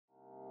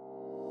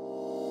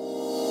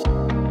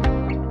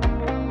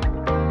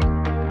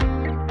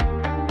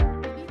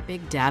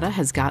Big data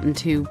has gotten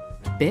too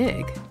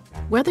big.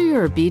 Whether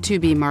you're a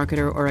B2B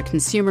marketer or a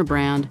consumer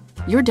brand,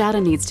 your data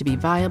needs to be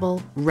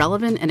viable,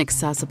 relevant, and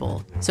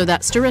accessible so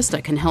that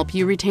Stirista can help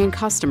you retain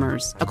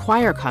customers,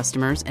 acquire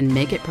customers, and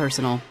make it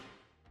personal.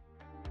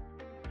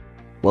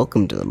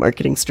 Welcome to the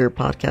Marketing Stir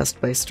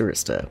podcast by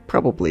Stirista,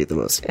 probably the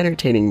most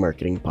entertaining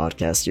marketing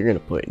podcast you're going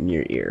to put in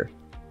your ear.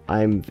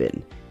 I'm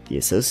Vin, the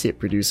associate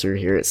producer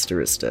here at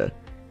Stirista.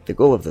 The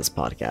goal of this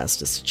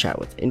podcast is to chat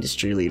with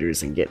industry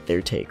leaders and get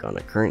their take on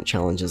the current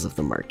challenges of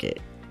the market,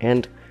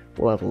 and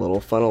we'll have a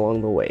little fun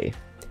along the way.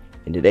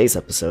 In today's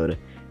episode,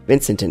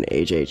 Vincent and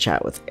AJ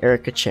chat with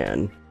Erica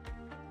Chan,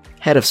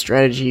 head of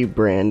strategy,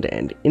 brand,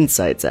 and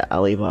insights at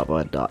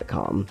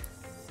Alibaba.com.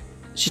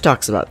 She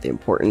talks about the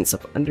importance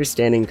of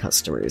understanding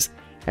customers,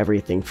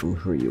 everything from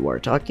who you are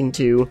talking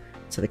to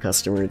the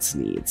customer's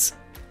needs.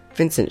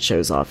 Vincent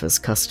shows off his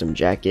custom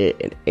jacket,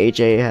 and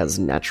AJ has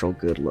natural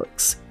good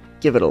looks.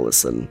 Give it a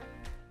listen.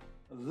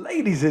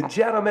 Ladies and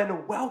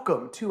gentlemen,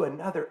 welcome to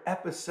another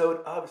episode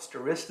of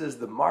Stirista's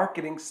The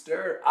Marketing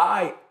Stir.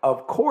 I,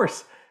 of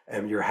course,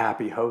 am your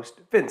happy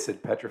host,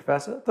 Vincent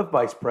Pietrafesa, the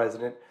Vice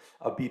President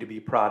of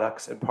B2B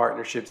Products and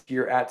Partnerships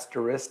here at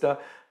Stirista,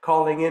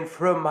 calling in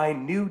from my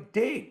new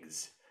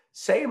digs.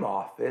 Same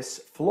office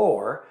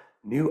floor,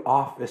 new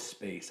office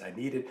space.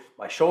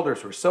 My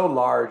shoulders were so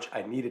large,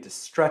 I needed to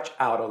stretch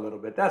out a little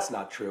bit. That's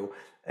not true.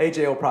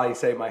 AJ will probably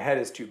say my head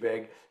is too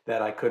big,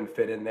 that I couldn't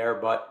fit in there,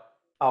 but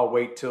I'll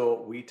wait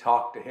till we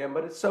talk to him.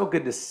 But it's so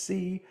good to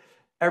see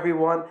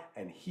everyone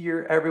and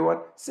hear everyone.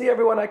 See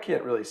everyone, I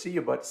can't really see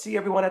you, but see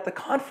everyone at the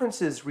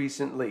conferences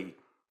recently.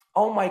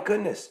 Oh my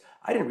goodness,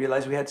 I didn't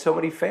realize we had so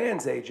many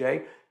fans,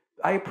 AJ.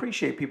 I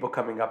appreciate people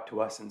coming up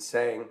to us and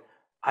saying,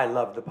 I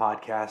love the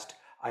podcast.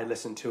 I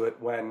listen to it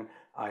when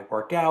I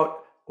work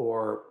out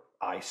or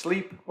I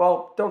sleep.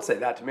 Well, don't say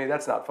that to me.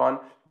 That's not fun.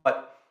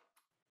 But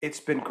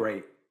it's been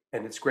great.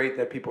 And it's great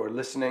that people are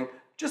listening.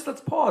 Just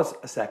let's pause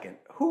a second.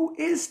 Who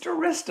is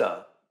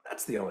Stirista?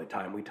 That's the only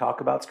time we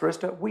talk about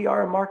Stirista. We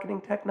are a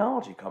marketing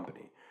technology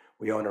company.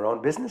 We own our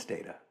own business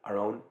data, our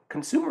own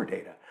consumer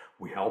data.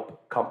 We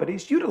help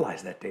companies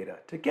utilize that data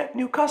to get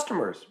new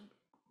customers.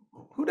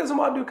 Who doesn't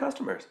want new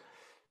customers?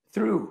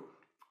 Through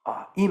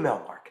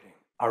email marketing,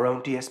 our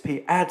own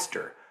DSP,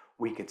 Adster.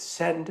 We could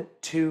send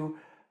to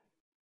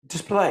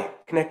display,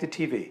 connected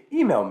TV.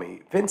 Email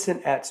me,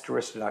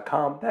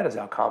 vincent@stirista.com. That is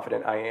how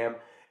confident I am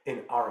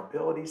in our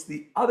abilities.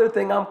 The other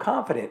thing I'm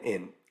confident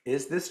in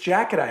is this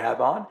jacket I have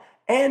on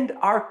and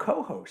our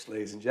co-host,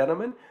 ladies and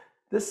gentlemen,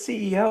 the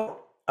CEO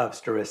of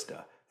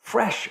Stirista,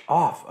 fresh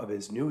off of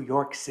his New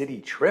York City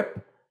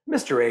trip,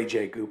 Mr.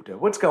 AJ Gupta.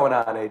 What's going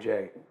on,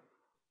 AJ?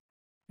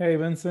 Hey,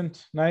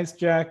 Vincent, nice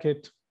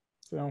jacket.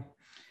 So,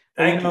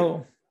 Thank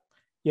you.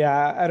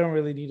 Yeah, I don't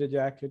really need a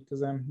jacket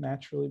because I'm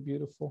naturally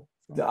beautiful.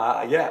 So.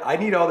 Yeah, I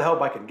need all the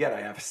help I can get. I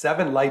have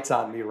 7 lights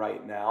on me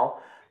right now.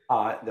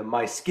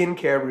 My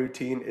skincare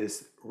routine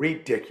is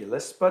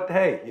ridiculous, but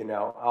hey,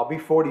 I'll be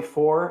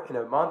 44 in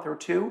a month or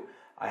two.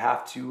 I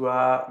have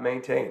to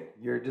maintain.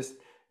 You're just,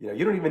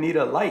 you don't even need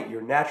a light.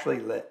 You're naturally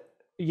lit.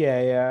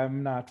 Yeah,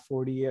 I'm not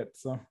 40 yet,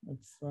 so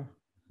it's.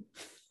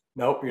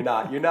 Nope, you're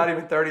not. You're not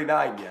even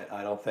 39 yet,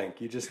 I don't think.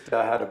 You just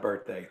had a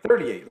birthday.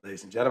 38,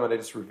 ladies and gentlemen. I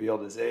just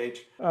revealed his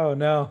age. Oh,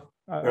 no.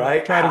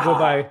 Right? I try to go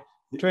by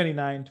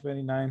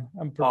 29.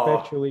 I'm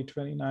perpetually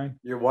 29.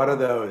 You're one of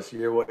those.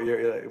 You're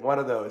one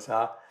of those,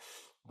 huh?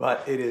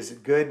 But it is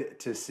good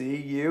to see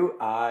you.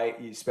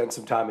 You spent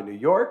some time in New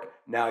York.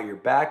 Now you're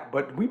back.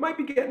 But we might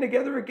be getting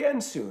together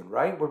again soon,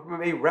 right? We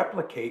may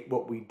replicate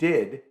what we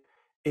did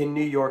in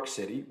New York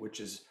City, which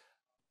is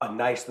a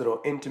nice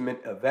little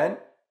intimate event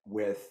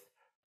with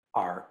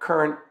our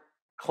current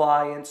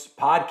clients,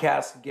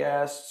 podcast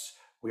guests.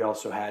 We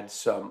also had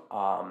some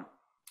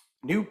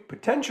new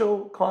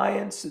potential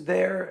clients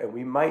there, and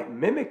we might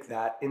mimic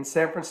that in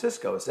San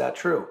Francisco. Is that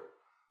true?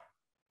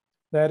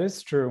 That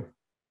is true.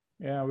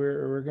 Yeah,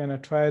 we're gonna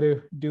try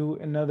to do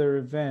another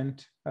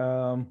event.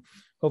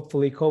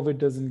 Hopefully COVID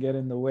doesn't get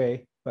in the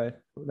way,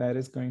 but that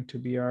is going to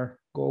be our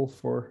goal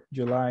for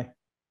July.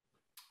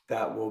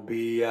 That will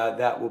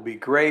be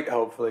great.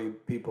 Hopefully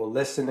people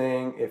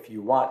listening, if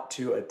you want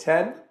to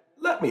attend,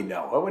 let me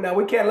know. Now,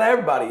 we can't let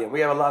everybody in. We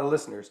have a lot of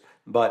listeners,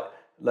 but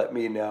let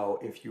me know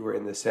if you were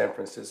in the San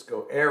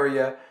Francisco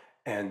area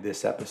and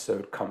this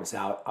episode comes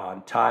out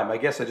on time. I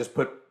guess I just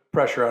put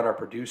pressure on our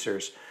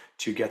producers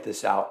to get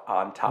this out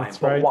on time.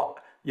 That's right.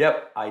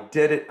 Yep, I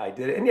did it.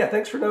 And yeah,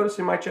 thanks for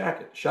noticing my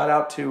jacket. Shout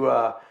out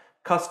to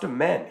Custom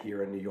Men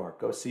here in New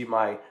York. Go see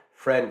my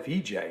friend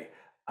VJ.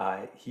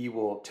 He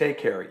will take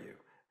care of you.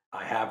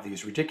 I have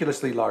these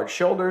ridiculously large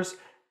shoulders.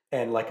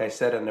 And like I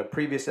said in a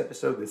previous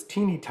episode, this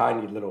teeny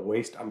tiny little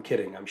waist. I'm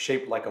kidding. I'm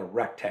shaped like a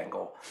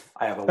rectangle.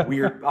 I have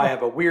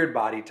a weird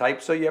body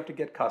type, so you have to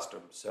get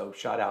custom. So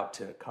shout out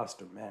to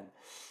Custom Men.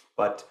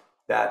 But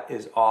that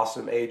is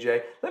awesome,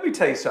 AJ. Let me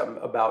tell you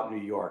something about New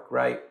York,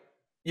 right?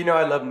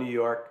 I love New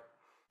York,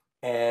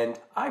 and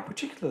I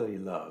particularly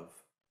love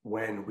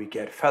when we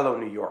get fellow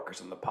New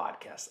Yorkers on the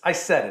podcast. I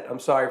said it. I'm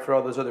sorry for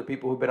all those other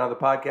people who've been on the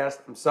podcast.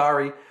 I'm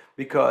sorry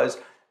because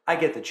I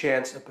get the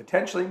chance of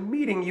potentially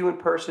meeting you in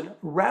person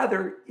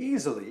rather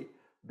easily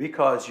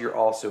because you're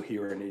also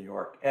here in New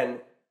York. And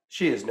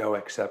she is no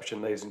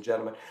exception, ladies and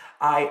gentlemen.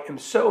 I am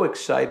so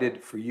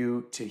excited for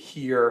you to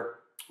hear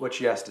what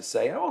she has to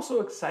say. I'm also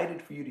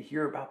excited for you to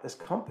hear about this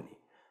company,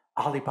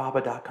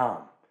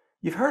 Alibaba.com.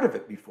 You've heard of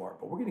it before,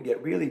 but we're going to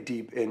get really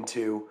deep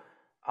into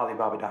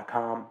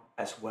Alibaba.com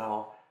as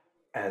well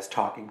as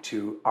talking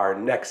to our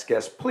next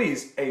guest.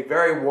 Please, a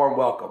very warm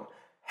welcome,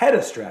 Head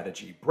of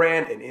Strategy,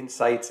 Brand and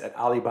Insights at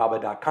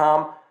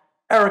Alibaba.com,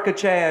 Erica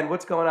Chan.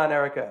 What's going on,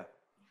 Erica?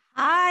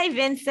 Hi,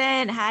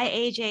 Vincent. Hi,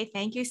 AJ.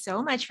 Thank you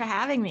so much for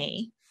having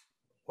me.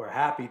 We're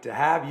happy to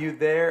have you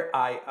there.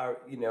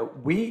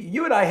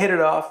 You and I hit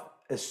it off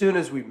as soon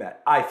as we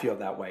met. I feel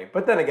that way.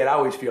 But then again, I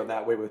always feel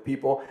that way with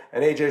people.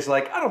 And AJ's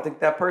like, I don't think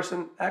that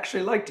person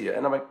actually liked you.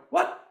 And I'm like,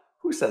 what?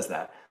 Who says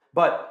that?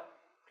 But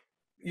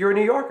you're a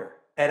New Yorker.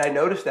 And I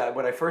noticed that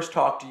when I first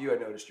talked to you, I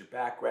noticed your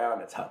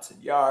background. It's Hudson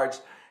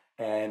Yards.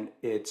 And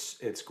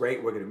it's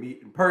great. We're going to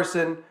meet in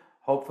person,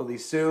 hopefully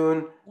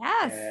soon.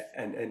 Yes.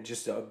 And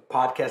just a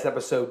podcast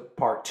episode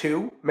part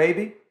 2,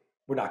 maybe.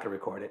 We're not going to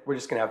record it. We're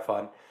just going to have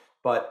fun.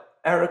 But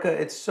Erica,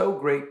 it's so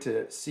great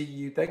to see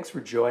you. Thanks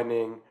for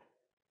joining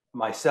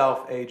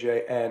myself,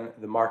 AJ, and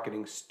the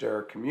Marketing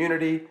Stir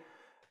community.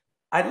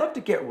 I'd love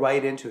to get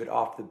right into it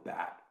off the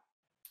bat.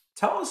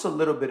 Tell us a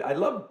little bit. I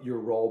love your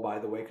role, by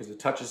the way, because it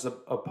touches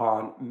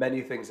upon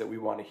many things that we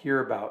want to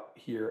hear about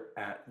here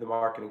at the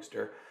Marketing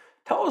Stir.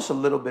 Tell us a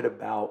little bit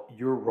about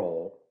your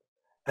role,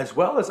 as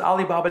well as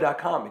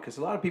Alibaba.com, because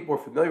a lot of people are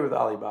familiar with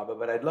Alibaba,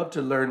 but I'd love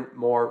to learn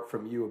more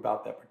from you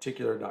about that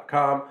particular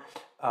 .com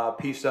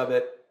piece of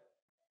it.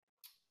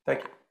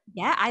 Thank you.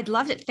 Yeah, I'd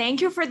love it.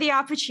 Thank you for the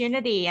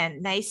opportunity,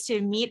 and nice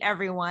to meet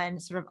everyone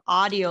sort of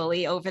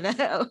audially over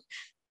the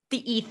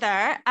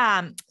ether.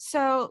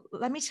 So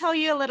let me tell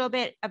you a little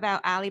bit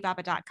about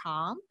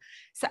Alibaba.com.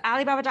 So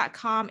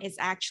Alibaba.com is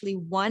actually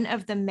one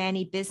of the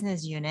many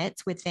business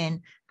units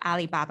within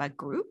Alibaba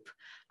Group.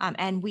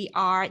 And we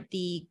are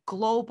the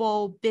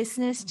global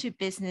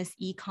business-to-business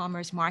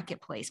e-commerce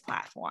marketplace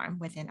platform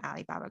within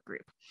Alibaba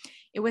Group.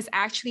 It was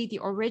actually the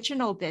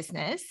original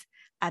business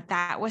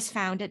that was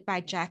founded by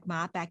Jack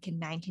Ma back in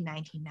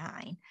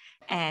 1999.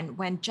 And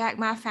when Jack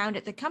Ma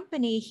founded the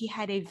company, he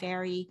had a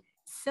very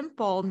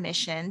simple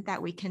mission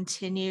that we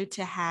continue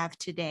to have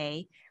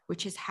today,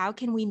 which is how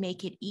can we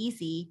make it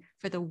easy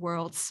for the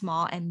world's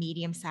small and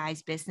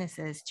medium-sized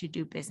businesses to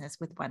do business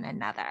with one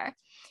another.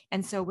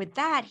 And so with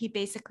that, he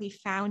basically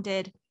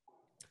founded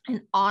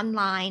an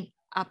online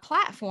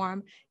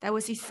platform that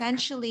was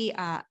essentially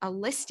a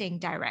listing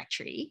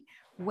directory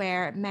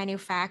where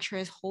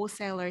manufacturers,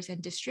 wholesalers,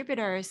 and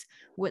distributors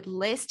would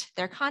list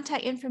their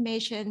contact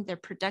information, their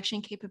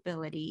production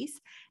capabilities,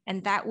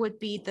 and that would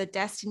be the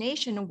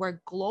destination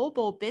where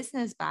global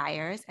business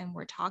buyers, and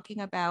we're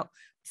talking about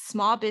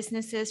small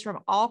businesses from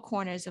all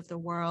corners of the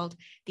world.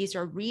 These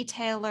are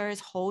retailers,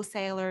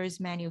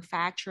 wholesalers,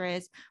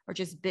 manufacturers, or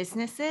just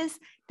businesses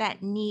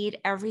that need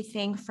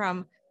everything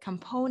from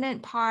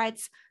component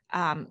parts,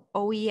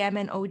 OEM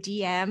and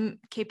ODM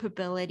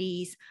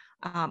capabilities,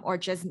 or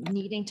just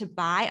needing to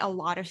buy a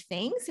lot of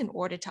things in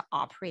order to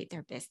operate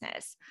their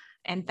business.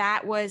 And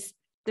that was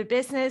the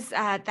business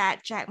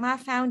that Jack Ma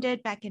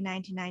founded back in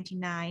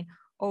 1999.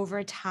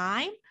 Over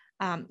time,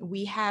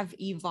 we have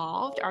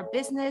evolved our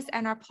business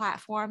and our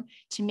platform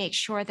to make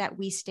sure that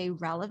we stay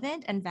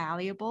relevant and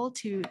valuable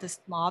to the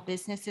small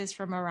businesses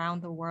from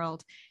around the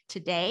world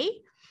today.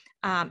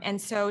 And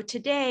so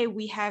today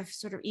we have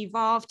sort of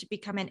evolved to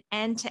become an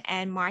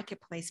end-to-end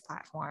marketplace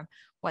platform.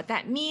 What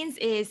that means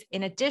is,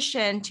 in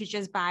addition to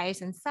just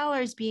buyers and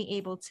sellers being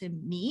able to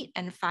meet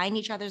and find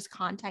each other's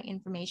contact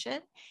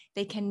information,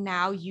 they can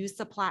now use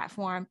the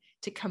platform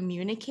to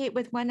communicate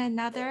with one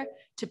another,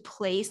 to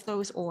place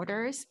those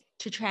orders,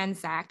 to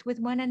transact with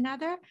one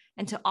another,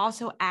 and to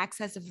also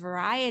access a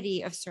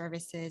variety of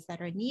services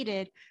that are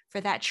needed for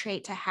that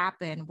trade to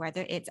happen,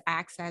 whether it's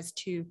access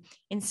to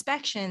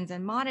inspections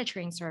and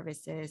monitoring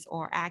services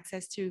or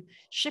access to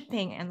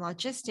shipping and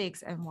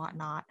logistics and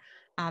whatnot.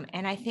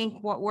 And I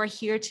think what we're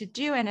here to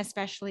do, and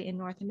especially in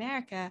North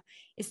America,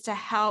 is to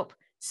help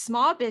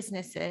small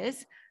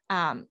businesses,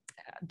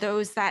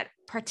 those that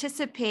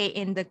participate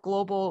in the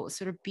global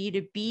sort of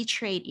B2B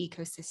trade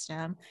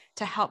ecosystem,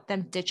 to help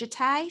them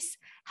digitize,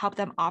 help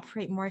them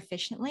operate more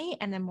efficiently,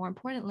 and then more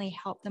importantly,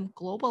 help them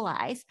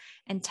globalize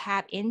and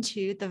tap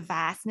into the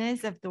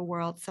vastness of the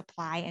world's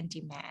supply and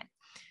demand.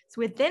 So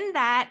within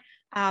that,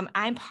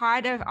 I'm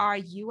part of our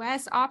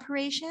US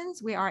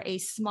operations. We are a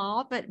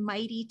small but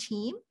mighty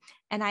team,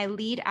 and I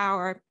lead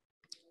our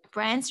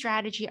brand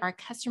strategy, our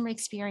customer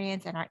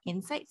experience, and our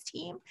insights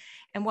team.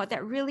 And what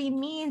that really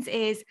means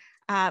is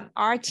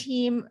our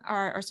team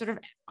are sort of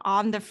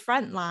on the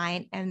front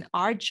line, and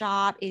our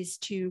job is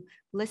to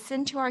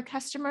listen to our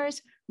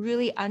customers,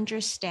 really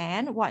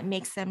understand what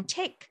makes them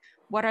tick,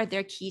 what are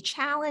their key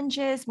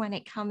challenges when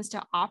it comes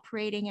to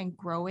operating and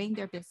growing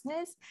their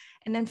business.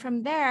 And then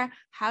from there,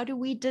 how do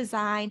we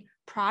design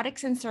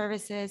products and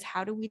services?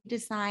 How do we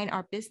design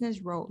our business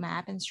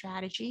roadmap and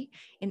strategy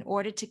in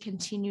order to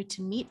continue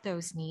to meet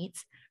those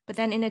needs? But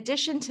then in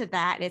addition to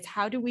that, it's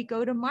how do we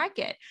go to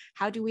market?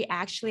 How do we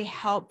actually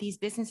help these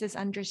businesses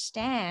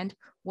understand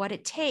what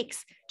it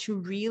takes to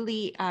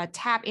really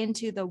tap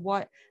into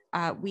what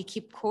we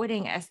keep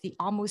quoting as the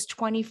almost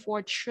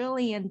 $24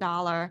 trillion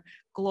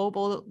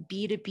global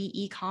B2B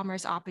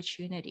e-commerce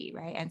opportunity,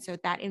 right? And so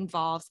that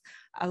involves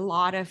a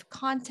lot of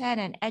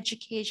content and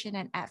education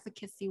and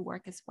advocacy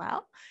work as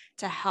well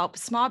to help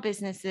small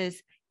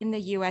businesses in the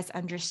US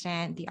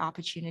understand the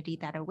opportunity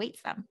that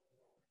awaits them.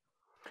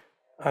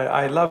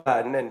 I love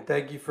that, and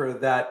thank you for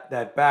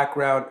that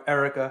background,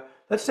 Erica.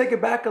 Let's take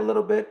it back a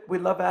little bit. We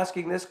love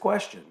asking this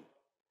question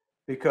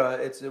because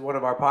it's one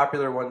of our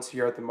popular ones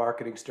here at the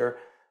Marketing Stir.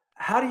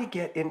 How do you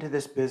get into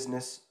this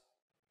business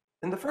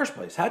in the first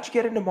place? How'd you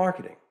get into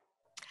marketing?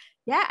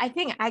 Yeah, I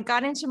think I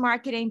got into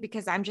marketing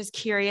because I'm just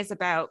curious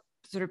about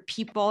sort of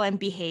people and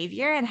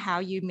behavior and how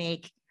you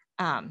make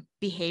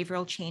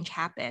behavioral change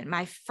happen.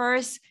 My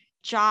first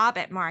job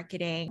at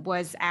marketing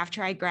was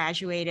after I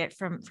graduated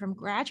from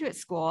graduate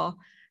school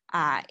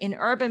in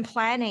urban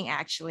planning,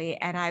 actually.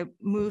 And I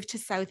moved to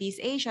Southeast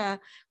Asia,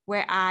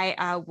 where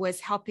I was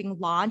helping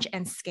launch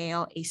and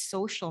scale a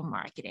social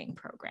marketing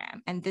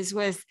program. And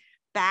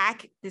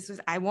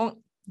I won't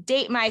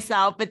date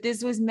myself, but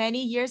this was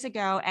many years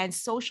ago. And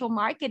social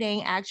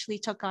marketing actually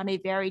took on a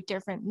very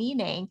different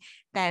meaning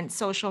than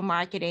social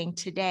marketing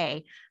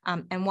today.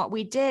 And what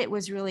we did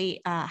was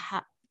really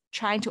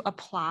trying to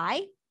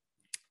apply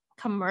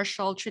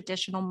commercial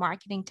traditional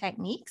marketing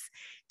techniques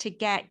to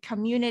get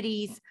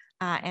communities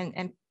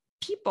and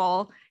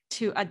people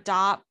to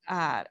adopt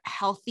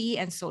healthy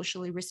and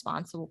socially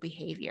responsible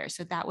behavior.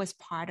 So that was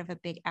part of a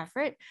big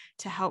effort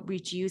to help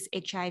reduce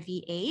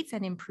HIV/AIDS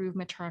and improve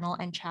maternal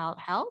and child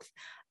health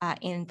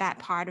in that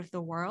part of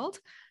the world.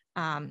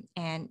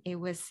 And it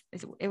was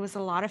a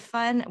lot of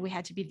fun. We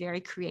had to be very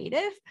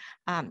creative,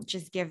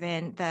 just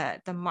given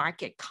the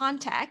market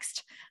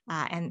context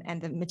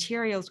and the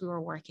materials we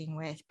were working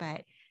with.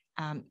 But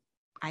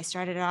I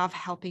started off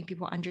helping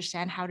people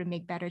understand how to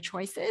make better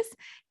choices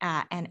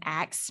and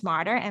act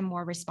smarter and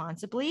more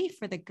responsibly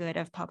for the good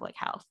of public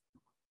health.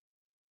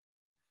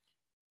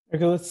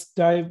 Okay, let's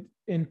dive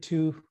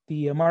into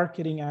the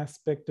marketing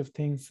aspect of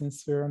things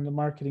since we're on the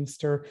Marketing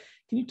Stir.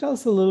 Can you tell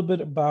us a little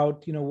bit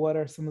about, what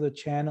are some of the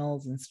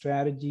channels and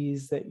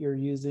strategies that you're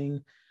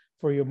using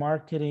for your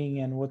marketing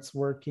and what's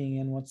working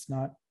and what's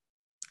not?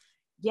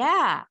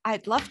 Yeah,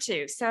 I'd love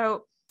to.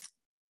 So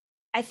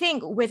I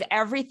think with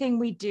everything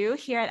we do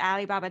here at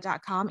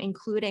Alibaba.com,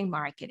 including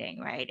marketing,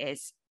 right,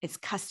 it's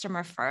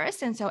customer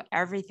first. And so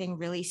everything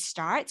really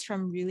starts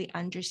from really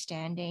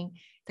understanding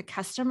the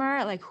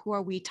customer, like who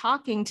are we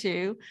talking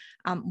to?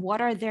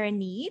 What are their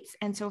needs?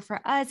 And so for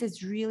us,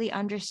 it's really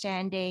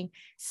understanding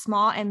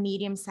small and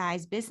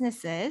medium-sized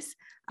businesses,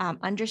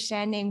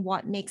 understanding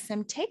what makes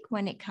them tick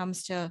when it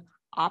comes to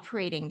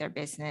operating their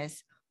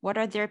business. What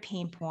are their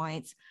pain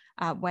points?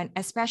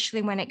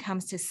 Especially when it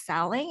comes to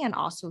selling and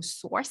also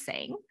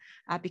sourcing,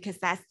 because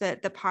that's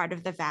the part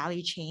of the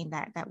value chain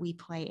that we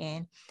play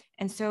in.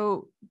 And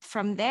so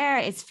from there,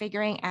 it's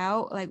figuring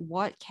out like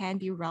what can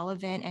be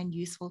relevant and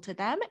useful to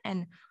them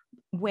and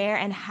where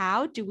and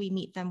how do we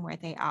meet them where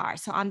they are.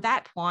 So on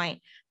that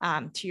point,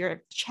 to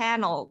your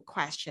channel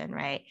question,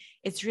 right,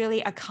 it's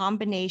really a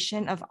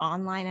combination of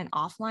online and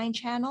offline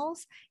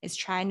channels. It's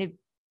trying to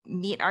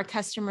meet our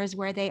customers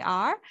where they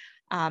are.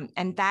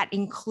 And that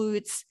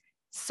includes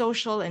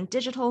social and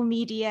digital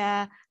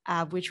media,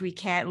 which we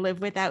can't live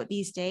without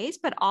these days,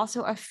 but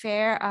also a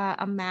fair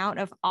amount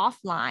of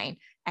offline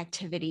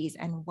activities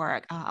and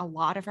work. A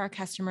lot of our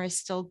customers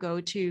still go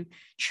to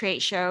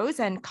trade shows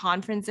and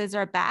conferences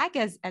are back,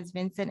 as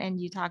Vincent and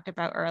you talked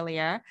about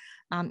earlier.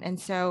 And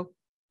so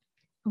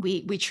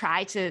we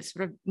try to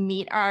sort of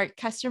meet our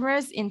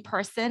customers in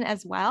person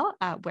as well,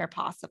 where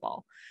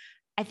possible.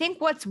 I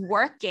think what's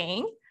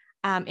working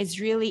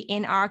is really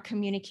in our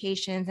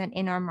communications and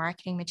in our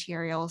marketing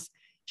materials,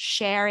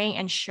 sharing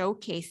and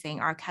showcasing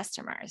our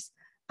customers.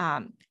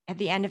 At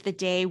the end of the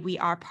day, we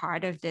are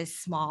part of this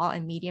small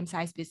and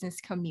medium-sized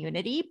business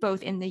community,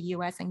 both in the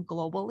US and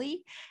globally.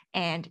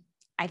 And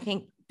I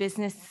think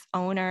business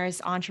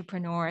owners,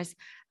 entrepreneurs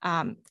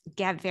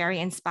get very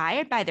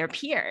inspired by their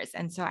peers.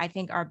 And so I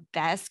think our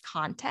best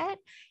content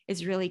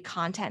is really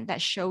content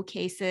that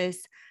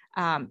showcases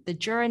the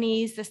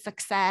journeys, the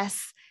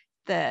success,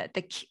 the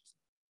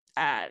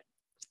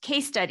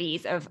case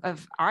studies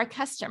of our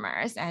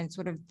customers and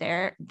sort of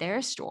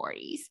their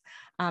stories,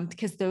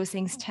 because those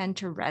things tend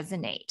to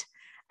resonate.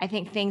 I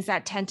think things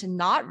that tend to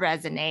not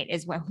resonate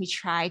is when we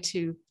try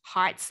to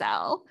hard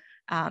sell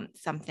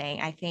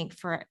something. I think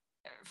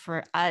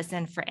for us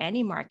and for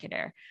any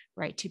marketer,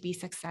 right, to be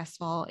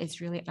successful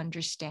is really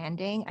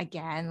understanding,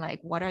 again, like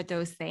what are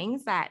those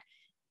things that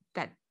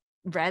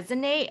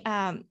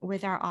resonate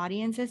with our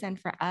audiences. And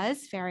for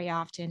us, very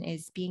often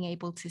is being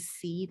able to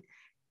see,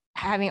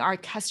 having our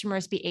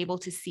customers be able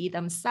to see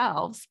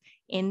themselves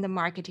in the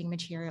marketing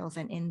materials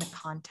and in the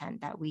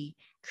content that we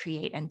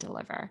create and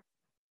deliver.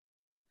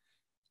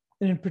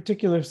 And in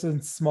particular,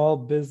 since small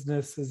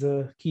business is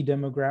a key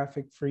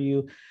demographic for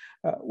you,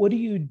 what do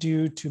you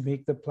do to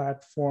make the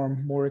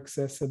platform more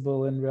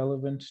accessible and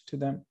relevant to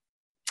them?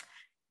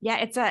 Yeah,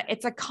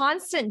 it's a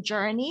constant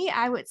journey,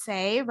 I would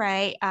say,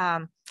 right?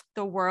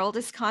 The world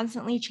is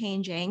constantly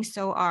changing,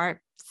 so are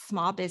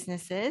small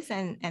businesses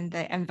and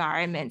the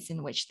environments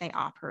in which they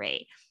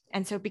operate.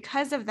 And so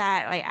because of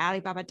that, like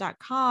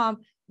Alibaba.com,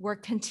 we're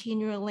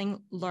continually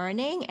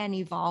learning and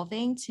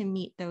evolving to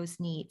meet those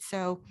needs.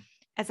 So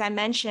as I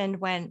mentioned,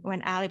 when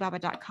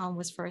Alibaba.com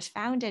was first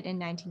founded in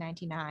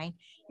 1999,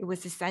 it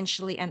was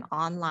essentially an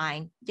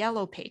online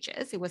yellow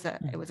pages. It was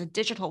a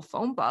digital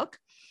phone book.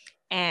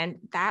 And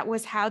that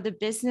was how the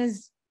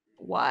business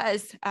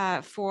was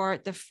for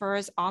the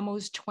first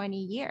almost 20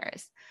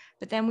 years.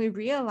 But then we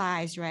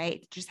realized,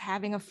 right, just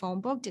having a phone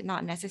book did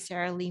not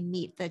necessarily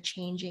meet the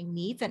changing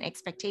needs and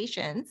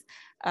expectations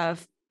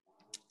of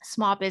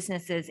small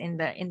businesses in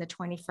the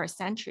 21st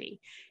century.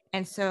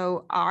 And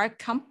so our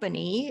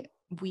company,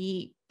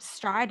 we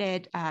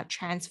started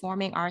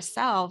transforming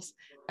ourselves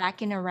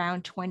back in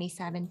around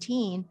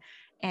 2017.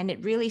 And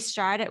it really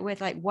started with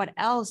like, what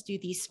else do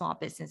these small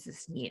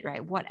businesses need,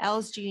 right? What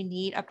else do you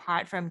need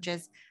apart from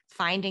just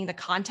finding the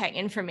contact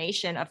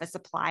information of a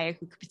supplier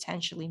who could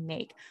potentially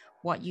make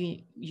what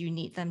you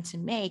need them to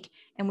make?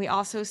 And we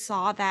also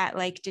saw that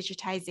like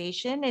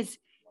digitization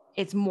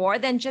it's more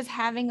than just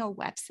having a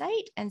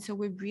website. And so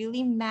we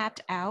really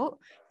mapped out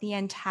the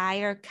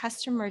entire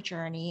customer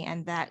journey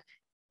and that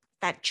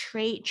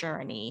trade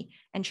journey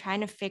and trying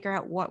to figure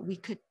out what we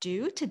could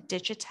do to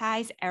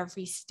digitize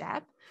every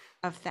step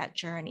of that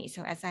journey.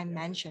 So as I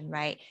mentioned,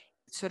 right,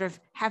 sort of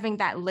having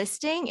that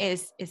listing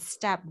is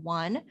step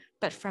one,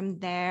 but from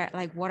there,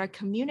 like what are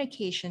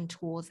communication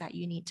tools that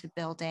you need to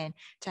build in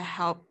to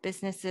help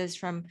businesses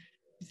from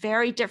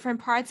very different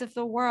parts of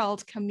the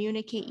world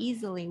communicate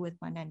easily with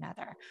one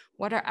another?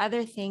 What are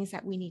other things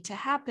that we need to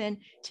happen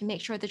to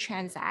make sure the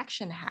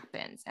transaction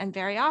happens? And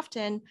very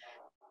often,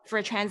 for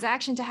a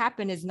transaction to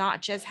happen is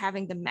not just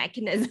having the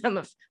mechanism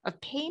of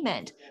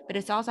payment, but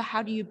it's also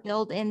how do you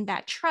build in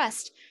that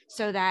trust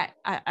so that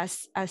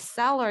a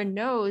seller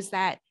knows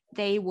that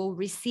they will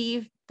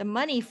receive the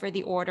money for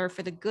the order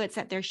for the goods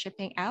that they're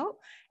shipping out?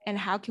 And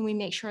how can we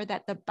make sure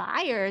that the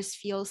buyers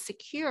feel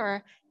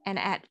secure and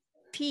at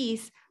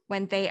peace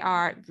when they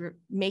are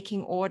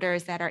making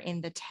orders that are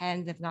in the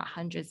tens, if not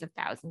hundreds of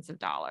thousands of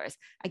dollars?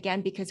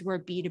 Again, because we're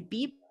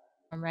B2B,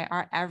 right?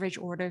 Our average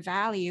order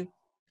value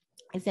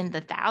is in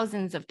the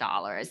thousands of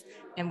dollars,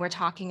 and we're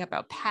talking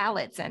about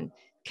pallets and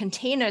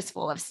containers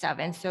full of stuff.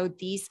 And so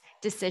these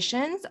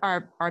decisions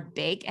are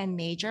big and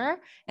major.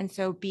 And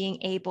so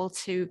being able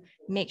to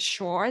make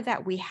sure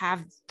that we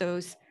have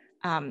those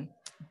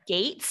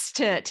gates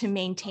to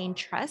maintain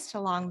trust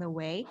along the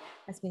way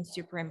has been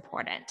super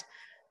important.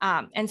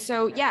 And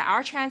so, yeah,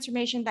 our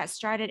transformation that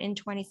started in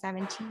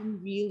 2017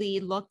 really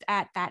looked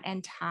at that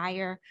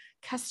entire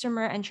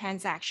customer and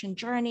transaction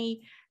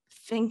journey,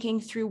 thinking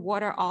through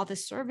what are all the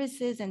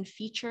services and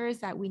features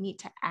that we need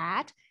to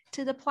add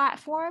to the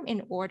platform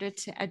in order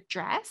to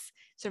address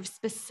sort of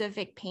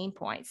specific pain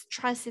points.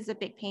 Trust is a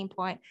big pain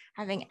point.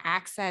 Having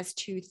access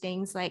to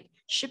things like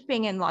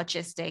shipping and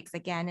logistics,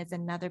 again, is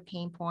another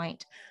pain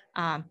point.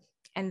 And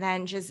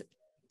then just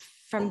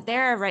from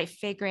there, right,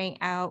 figuring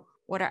out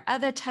what are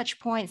other touch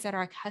points that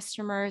our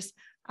customers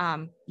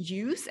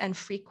use and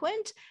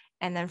frequent.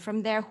 And then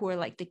from there, who are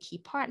like the key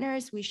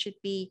partners we should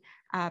be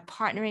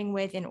partnering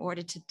with in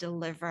order to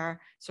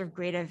deliver sort of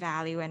greater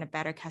value and a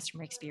better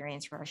customer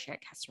experience for our shared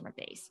customer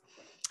base.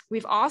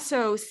 We've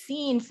also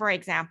seen, for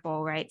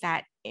example, right,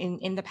 that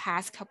in the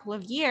past couple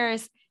of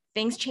years,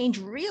 things change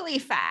really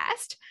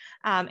fast.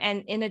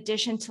 And in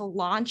addition to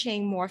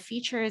launching more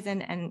features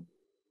and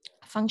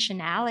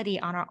functionality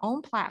on our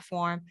own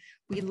platform,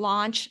 we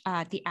launched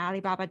the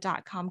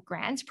Alibaba.com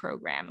grants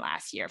program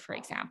last year, for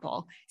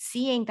example,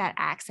 seeing that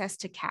access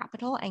to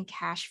capital and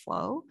cash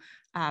flow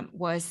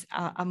was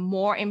a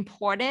more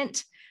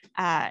important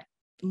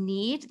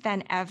need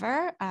than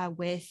ever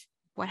with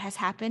what has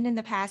happened in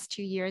the past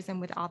 2 years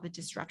and with all the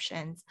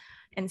disruptions.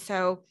 And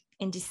so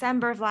in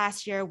December of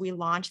last year, we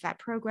launched that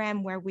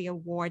program where we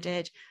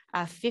awarded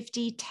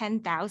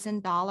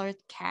 $10,000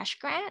 cash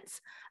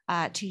grants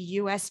to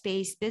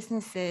US-based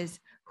businesses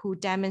who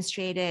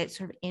demonstrated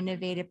sort of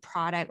innovative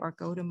product or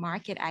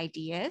go-to-market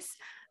ideas.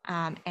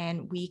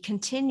 And we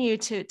continue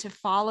to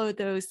follow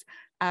those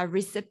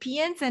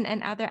recipients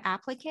and other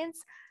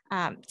applicants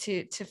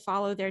to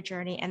follow their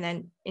journey. And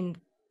then in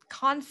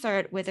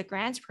concert with the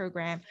grants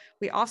program,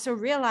 we also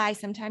realize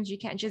sometimes you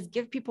can't just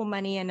give people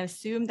money and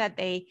assume that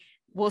they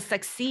will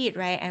succeed,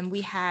 right? And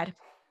we had,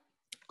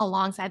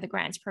 alongside the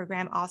grants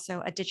program,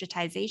 also a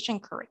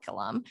digitization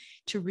curriculum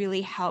to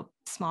really help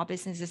small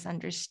businesses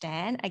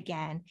understand,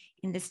 again,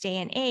 in this day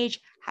and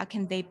age, how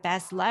can they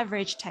best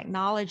leverage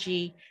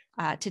technology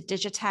to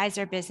digitize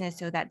their business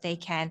so that they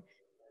can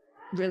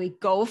really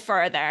go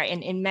further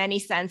in many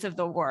sense of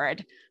the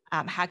word.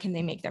 How can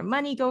they make their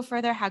money go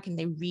further? How can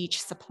they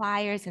reach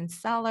suppliers and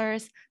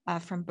sellers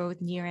from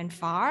both near and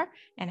far?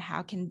 And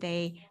how can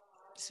they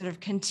sort of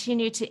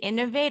continue to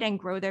innovate and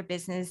grow their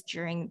business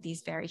during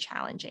these very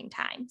challenging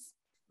times.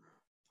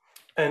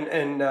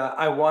 And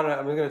I'm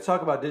going to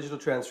talk about digital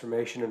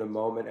transformation in a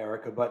moment,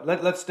 Erica, but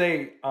let's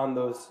stay on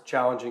those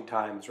challenging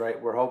times,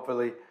 right? We're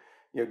hopefully,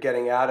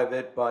 getting out of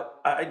it, but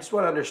I just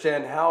want to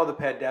understand how the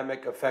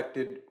pandemic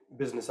affected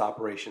business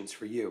operations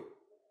for you.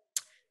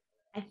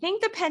 I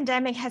think the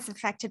pandemic has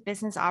affected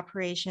business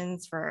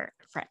operations for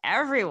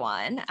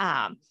everyone.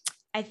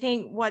 I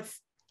think what's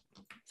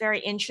very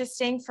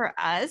interesting for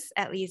us,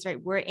 at least,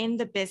 right, we're in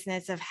the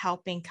business of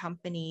helping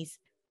companies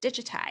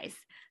digitize.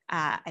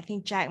 I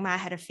think Jack Ma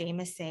had a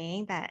famous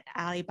saying that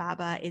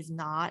Alibaba is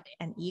not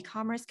an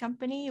e-commerce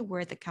company.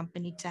 We're the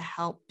company to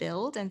help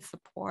build and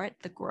support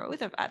the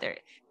growth of other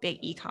big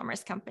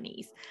e-commerce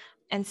companies.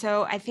 And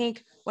so I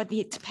think what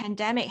the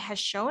pandemic has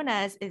shown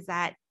us is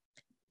that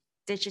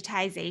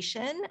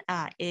digitization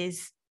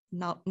is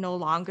no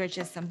longer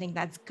just something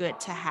that's good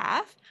to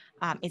have.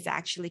 It's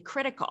actually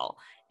critical.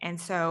 And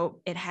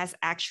so it has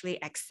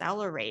actually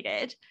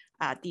accelerated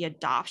the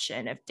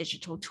adoption of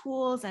digital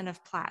tools and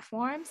of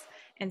platforms.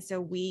 And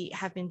so we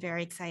have been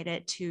very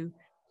excited to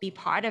be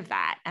part of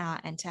that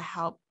and to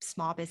help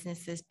small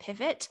businesses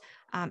pivot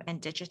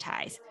and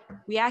digitize.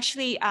 We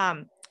actually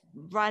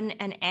run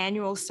an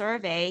annual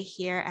survey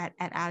here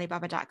at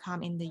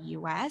Alibaba.com in the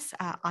US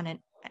on an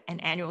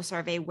annual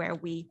survey where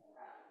we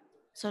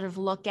sort of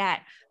look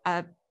at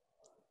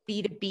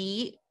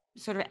B2B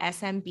sort of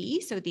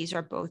SMB. So these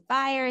are both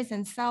buyers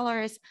and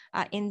sellers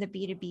in the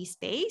B2B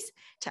space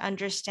to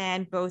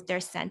understand both their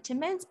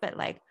sentiments, but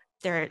like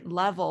their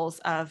levels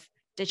of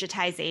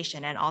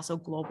digitization and also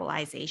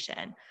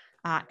globalization.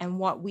 And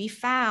what we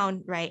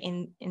found, right,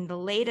 in the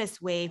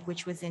latest wave,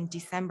 which was in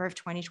December of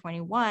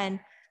 2021,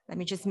 let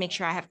me just make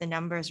sure I have the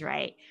numbers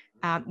right.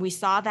 We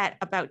saw that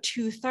about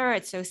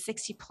 2/3, so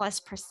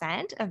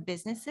 60+% of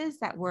businesses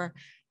that were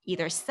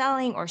either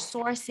selling or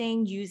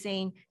sourcing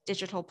using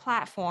digital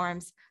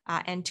platforms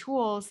and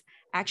tools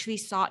actually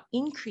saw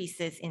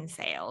increases in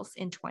sales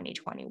in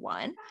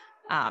 2021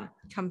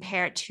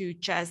 compared to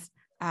just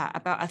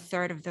about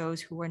 1/3 of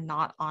those who were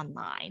not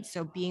online.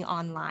 So being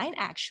online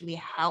actually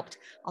helped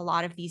a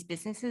lot of these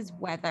businesses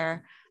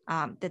weather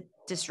the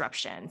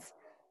disruptions.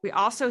 We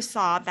also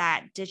saw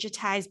that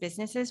digitized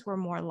businesses were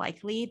more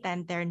likely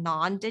than their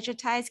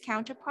non-digitized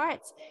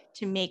counterparts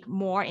to make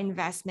more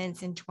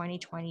investments in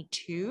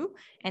 2022.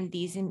 And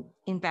these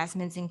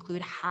investments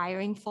include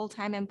hiring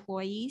full-time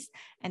employees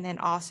and then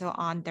also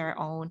on their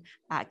own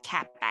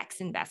CapEx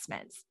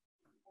investments.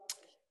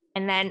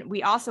 And then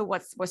we also,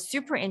 what's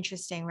super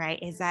interesting, right,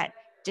 is that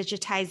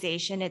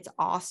digitization, it's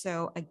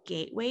also a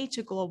gateway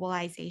to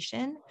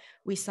globalization.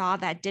 We saw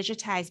that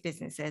digitized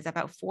businesses,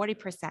 about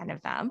 40%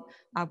 of them,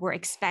 were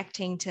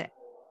expecting to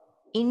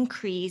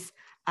increase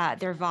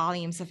their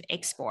volumes of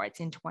exports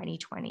in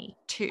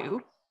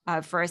 2022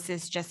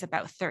 versus just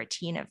about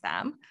 13 of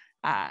them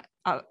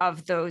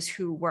of those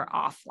who were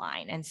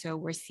offline. And so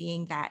we're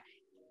seeing that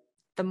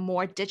the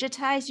more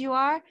digitized you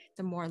are,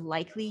 the more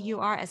likely you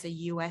are as a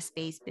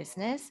US-based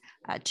business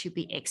to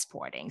be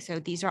exporting. So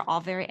these are all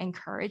very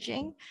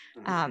encouraging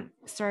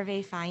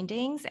survey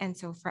findings. And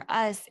so for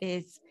us,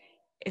 if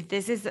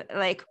this is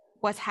like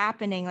what's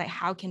happening, like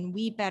how can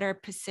we better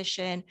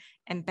position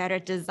and better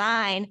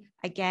design,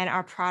 again,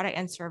 our product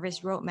and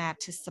service roadmap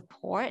to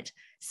support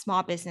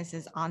small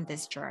businesses on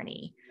this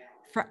journey.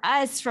 For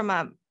us, from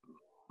a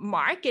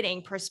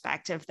marketing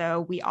perspective, though,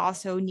 we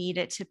also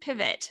needed to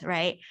pivot,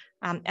 right?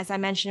 As I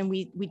mentioned,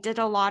 we did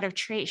a lot of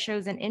trade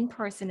shows and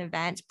in-person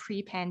events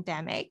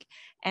pre-pandemic.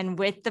 And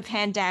with the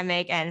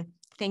pandemic and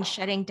things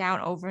shutting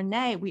down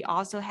overnight, we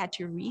also had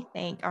to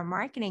rethink our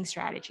marketing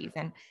strategies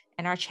and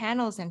our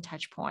channels and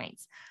touch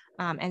points.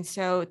 And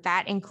so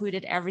that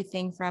included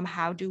everything from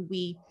how do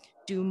we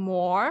do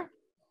more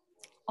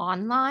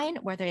online,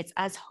 whether it's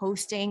us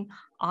hosting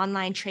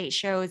online trade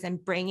shows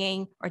and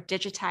bringing or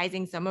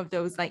digitizing some of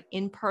those like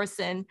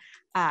in-person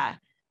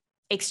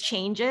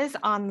exchanges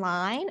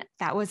online.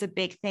 That was a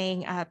big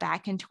thing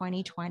back in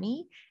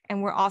 2020.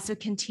 And we're also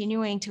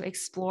continuing to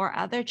explore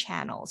other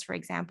channels. For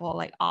example,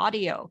 like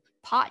audio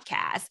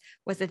podcast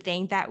was a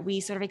thing that we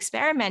sort of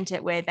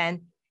experimented with.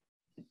 And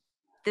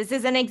this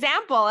is an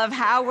example of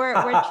how we're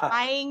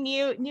trying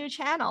new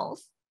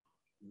channels.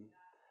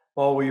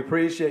 Well, we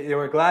appreciate you.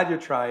 We're glad you're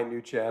trying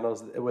new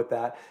channels with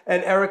that.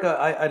 And Erica,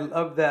 I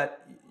love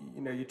that,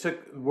 you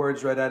took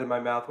words right out of my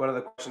mouth. One of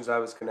the questions I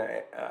was going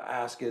to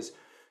ask is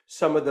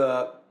some of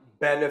the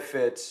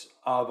benefits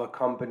of a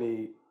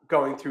company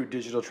going through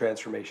digital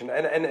transformation,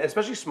 and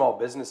especially small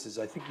businesses.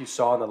 I think you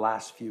saw in the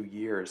last few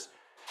years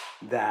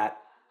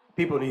that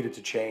people needed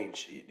to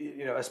change,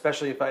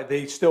 especially if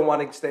they still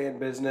want to stay in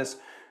business.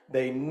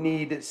 They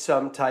need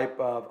some type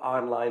of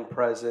online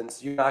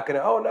presence. You're not going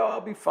to, oh no, I'll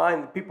be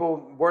fine.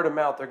 People, word of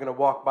mouth, they're going to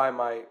walk by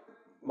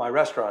my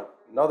restaurant.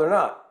 No, they're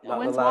not. No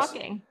one's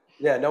walking.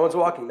 Yeah, no one's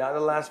walking, not in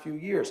the last few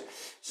years.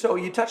 So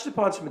you touched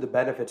upon some of the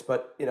benefits,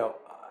 but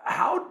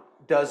how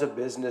does a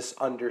business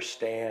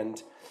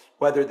understand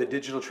whether the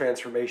digital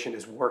transformation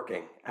is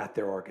working at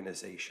their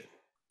organization?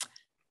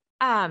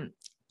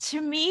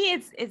 To me,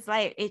 it's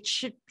like it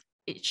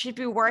should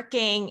be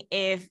working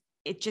if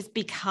it just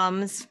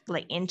becomes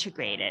like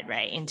integrated,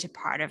 right, into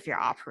part of your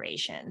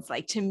operations.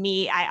 Like to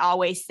me, I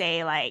always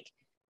say like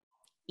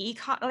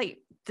like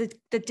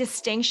the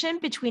distinction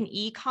between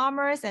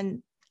e-commerce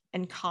and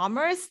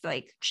commerce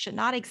like should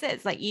not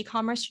exist. Like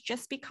e-commerce should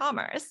just be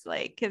commerce,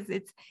 like because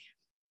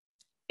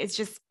it's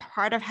just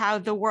part of how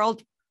the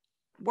world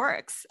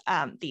works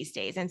these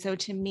days. And so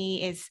to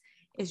me, is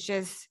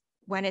just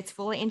when it's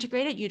fully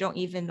integrated, you don't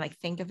even like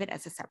think of it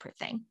as a separate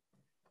thing.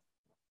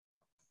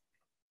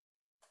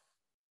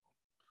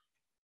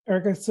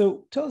 Erica,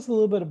 so tell us a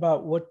little bit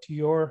about what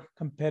your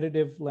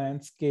competitive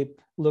landscape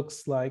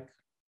looks like.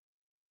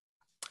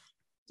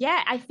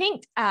 Yeah, I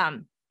think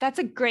that's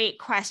a great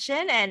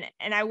question,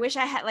 and I wish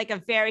I had like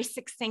a very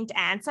succinct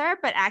answer,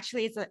 but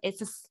actually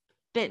it's a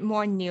bit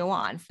more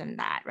nuanced than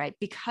that, right?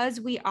 Because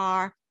we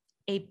are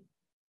a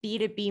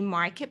B2B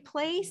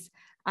marketplace,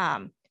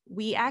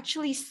 we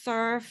actually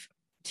serve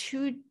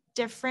two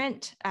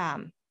different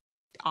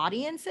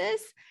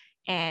audiences,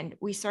 and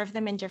we serve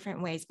them in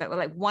different ways. But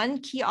like one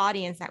key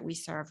audience that we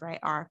serve, right,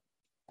 are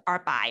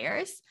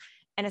buyers.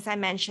 And as I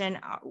mentioned,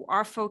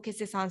 our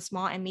focus is on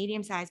small and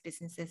medium-sized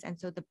businesses. And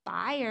so the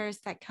buyers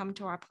that come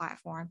to our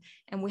platform,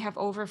 and we have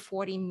over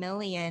 40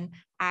 million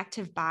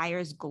active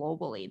buyers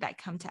globally that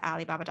come to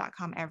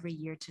Alibaba.com every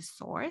year to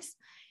source.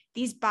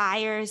 These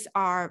buyers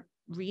are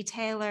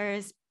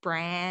retailers,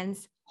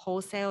 brands,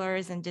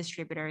 wholesalers and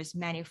distributors,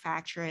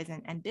 manufacturers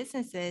and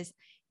businesses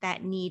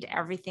that need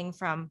everything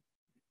from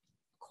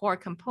core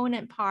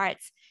component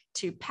parts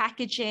to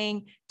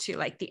packaging to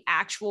like the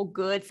actual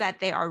goods that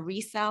they are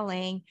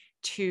reselling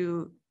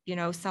to, you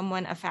know,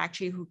 a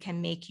factory who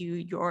can make you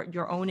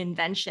your own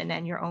invention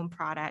and your own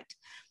product.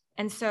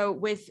 And so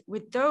with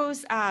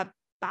those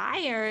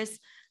buyers,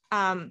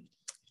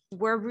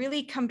 we're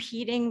really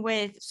competing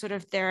with sort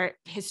of their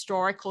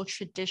historical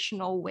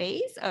traditional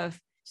ways of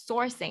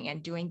sourcing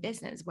and doing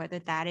business, whether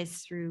that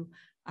is through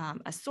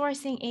a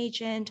sourcing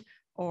agent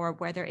or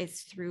whether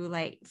it's through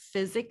like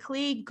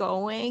physically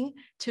going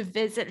to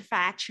visit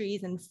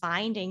factories and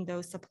finding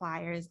those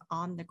suppliers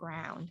on the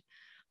ground.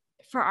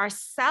 For our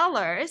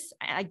sellers,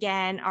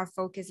 again, our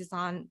focus is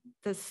on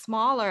the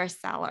smaller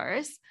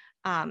sellers,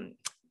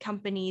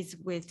 companies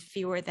with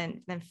fewer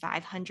than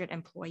 500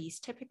 employees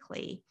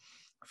typically.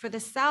 For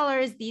the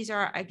sellers, these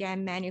are,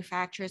 again,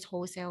 manufacturers,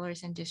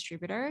 wholesalers, and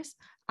distributors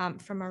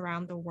from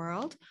around the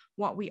world.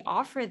 What we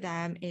offer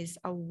them is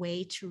a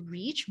way to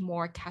reach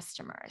more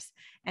customers.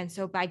 And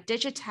so by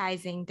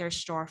digitizing their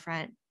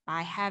storefront,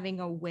 by having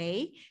a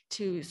way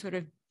to sort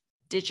of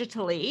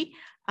digitally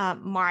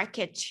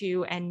market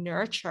to and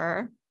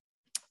nurture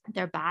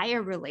their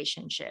buyer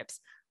relationships,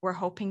 we're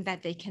hoping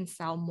that they can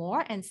sell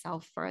more and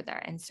sell further.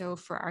 And so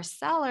for our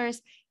sellers,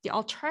 the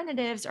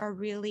alternatives are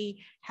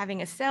really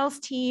having a sales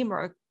team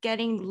or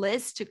getting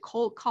lists to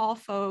cold call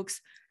folks,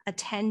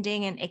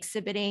 attending and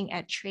exhibiting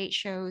at trade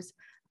shows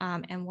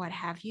and what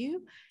have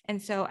you.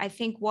 And so I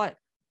think what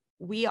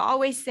we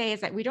always say is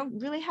that we don't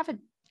really have a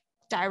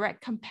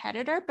direct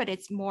competitor, but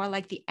it's more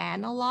like the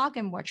analog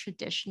and more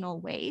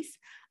traditional ways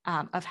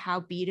of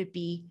how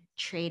B2B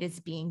trade is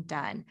being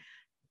done.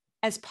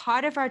 As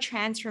part of our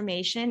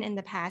transformation in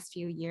the past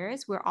few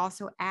years, we're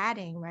also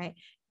adding, right,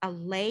 a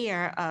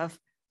layer of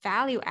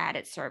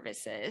value-added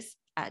services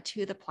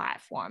to the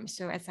platform.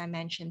 So as I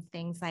mentioned,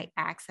 things like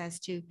access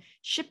to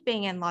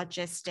shipping and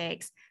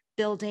logistics,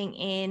 building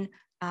in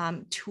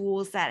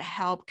tools that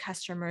help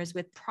customers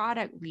with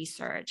product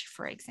research,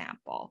 for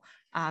example,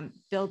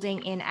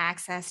 building in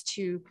access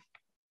to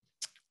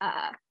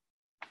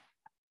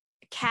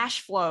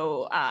cash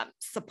flow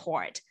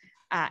support.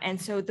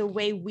 And so the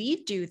way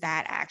we do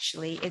that,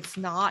 actually,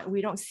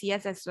 we don't see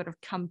us as sort of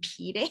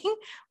competing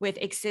with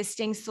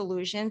existing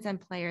solutions and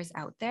players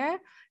out there.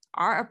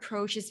 Our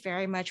approach is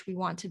very much, we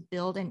want to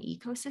build an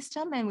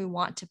ecosystem and we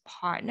want to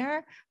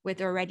partner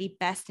with already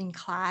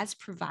best-in-class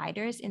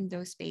providers in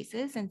those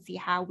spaces and see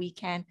how we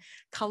can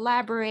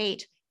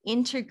collaborate,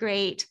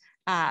 integrate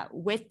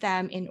with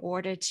them in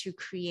order to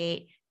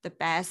create the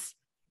best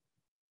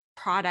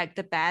product,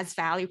 the best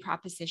value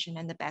proposition,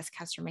 and the best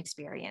customer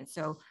experience.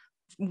 So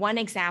one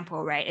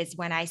example, right, is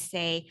when I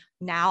say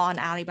now on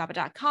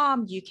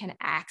Alibaba.com, you can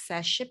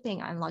access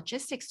shipping and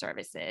logistics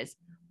services.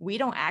 We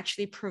don't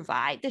actually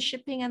provide the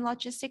shipping and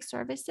logistics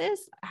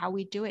services. How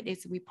we do it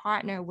is we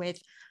partner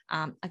with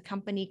a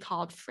company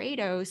called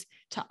Freightos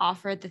to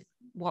offer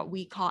what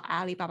we call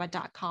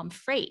Alibaba.com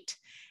Freight.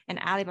 And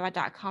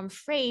Alibaba.com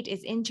Freight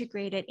is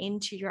integrated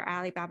into your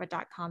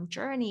Alibaba.com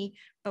journey.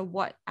 But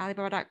what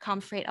Alibaba.com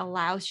Freight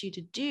allows you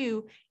to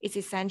do is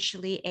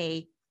essentially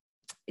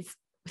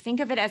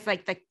think of it as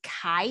like the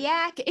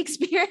kayak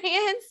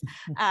experience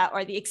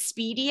or the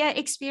Expedia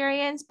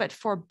experience, but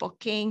for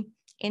booking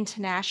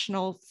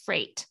international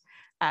freight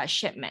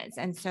shipments.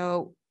 And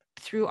so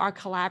through our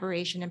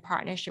collaboration and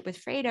partnership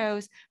with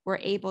Freightos, we're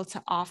able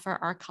to offer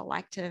our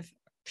collective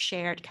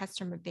shared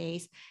customer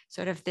base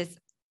sort of this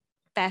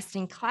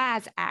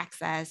best-in-class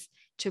access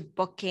to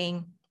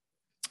booking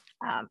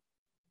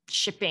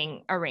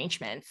shipping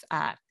arrangements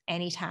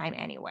anytime,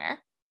 anywhere.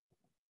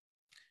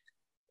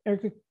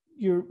 Erica,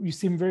 you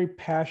seem very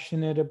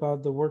passionate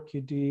about the work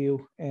you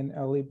do in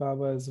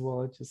Alibaba as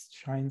well. It just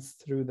shines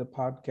through the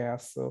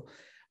podcast. So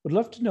would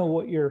love to know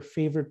what your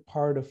favorite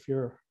part of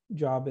your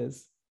job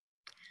is.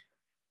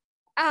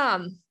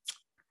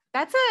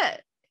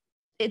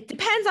 It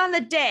depends on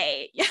the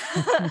day.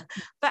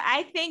 But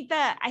I think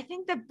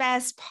the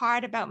best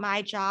part about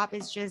my job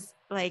is just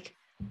like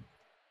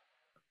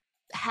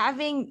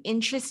having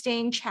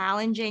interesting,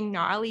 challenging,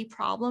 gnarly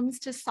problems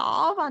to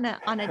solve on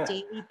a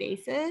daily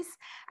basis.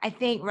 I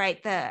think,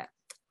 right, the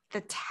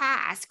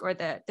task or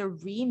the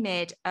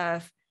remit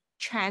of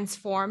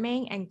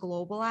transforming and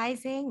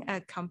globalizing a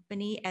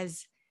company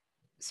as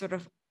sort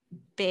of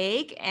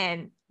big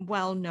and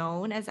well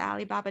known as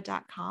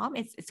Alibaba.com,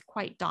 it's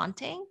quite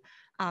daunting,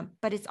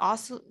 but it's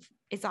also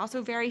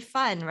very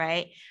fun,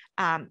 right?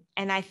 And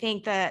I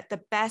think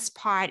the best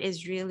part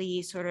is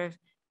really sort of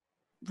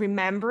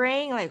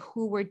remembering like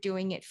who we're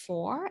doing it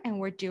for, and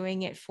we're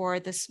doing it for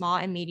the small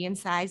and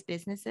medium-sized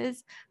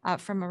businesses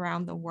from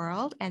around the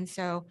world. And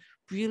so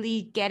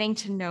really getting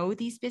to know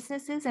these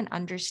businesses and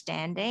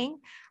understanding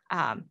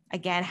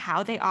again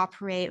how they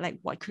operate, like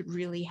what could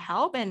really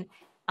help and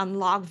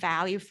unlock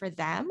value for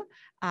them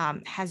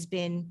has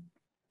been,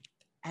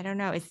 I don't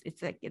know,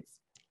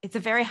 it's a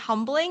very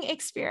humbling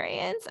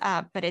experience,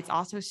 but it's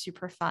also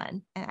super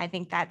fun. And I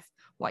think that's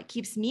what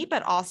keeps me,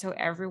 but also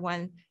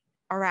everyone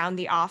around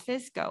the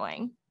office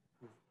going.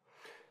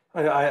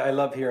 I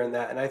love hearing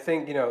that. And I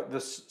think, the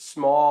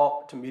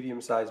small to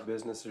medium-sized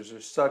businesses are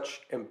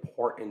such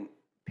important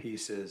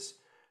pieces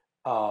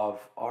of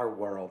our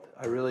world.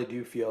 I really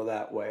do feel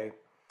that way.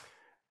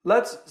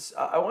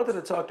 I wanted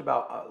to talk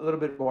about a little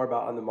bit more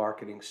about on the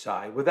marketing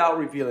side without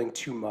revealing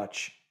too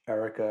much,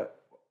 Erica.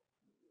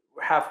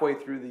 Halfway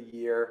through the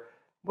year,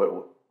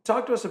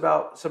 talk to us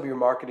about some of your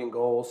marketing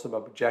goals, some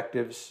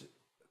objectives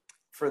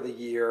for the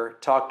year.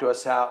 Talk to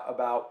us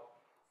about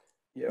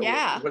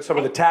what some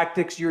of the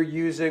tactics you're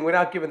using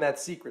without giving that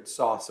secret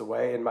sauce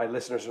away. And my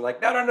listeners are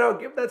like, no,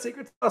 give that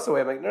secret sauce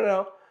away. I'm like,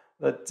 no.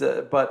 But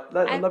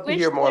I'd love to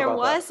hear more about that. There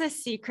was a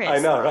secret I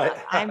know, sauce. right?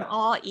 I'm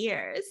all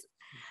ears.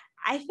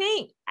 I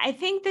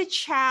think the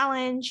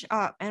challenge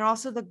and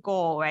also the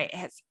goal, right,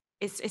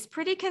 it's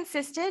pretty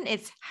consistent.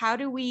 It's how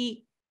do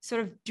we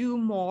sort of do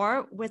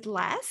more with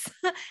less,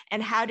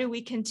 and how do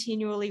we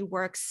continually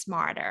work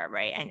smarter,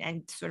 right,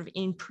 and sort of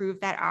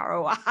improve that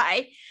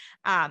ROI.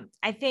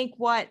 I think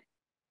what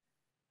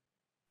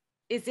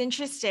is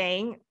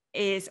interesting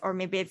is, or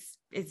maybe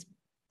it's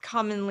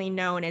commonly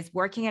known as,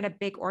 working at a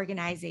big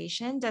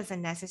organization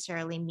doesn't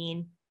necessarily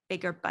mean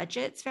bigger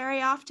budgets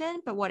very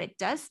often, but what it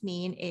does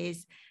mean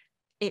is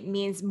it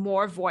means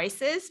more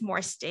voices, more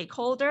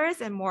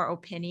stakeholders, and more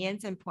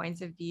opinions and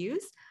points of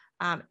views.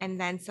 And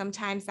then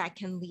sometimes that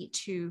can lead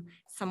to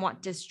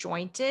somewhat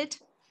disjointed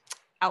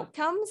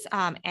outcomes,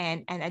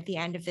 and at the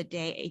end of the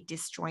day, a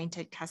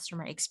disjointed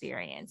customer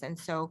experience. And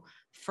so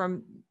for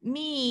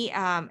me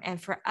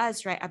and for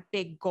us, right, a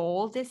big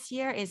goal this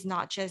year is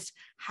not just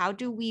how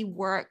do we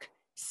work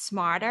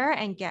smarter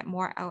and get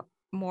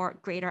more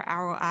greater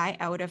ROI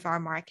out of our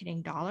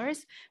marketing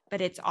dollars, but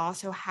it's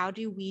also how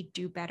do we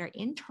do better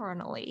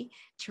internally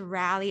to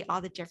rally all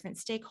the different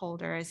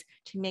stakeholders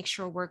to make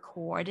sure we're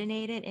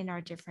coordinated in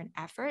our different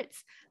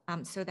efforts,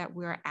 so that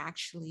we're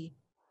actually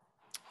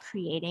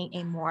creating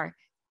a more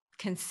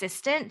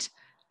consistent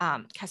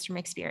customer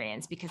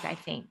experience, because I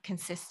think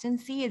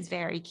consistency is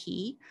very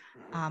key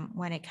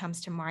when it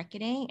comes to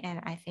marketing.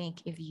 And I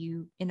think if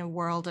you, in a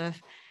world of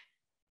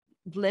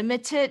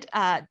limited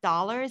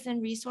dollars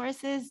and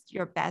resources,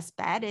 your best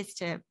bet is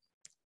to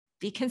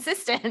be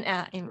consistent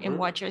in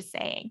what you're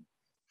saying.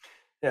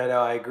 Yeah,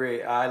 no, I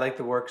agree. I like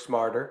to work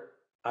smarter.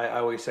 I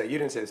always say, you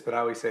didn't say this, but I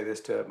always say this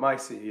to my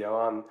CEO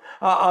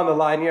on the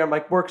line here. I'm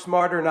like, work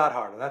smarter, not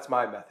harder. That's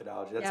my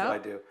methodology. That's what I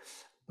do.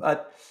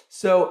 But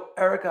so,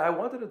 Erica, I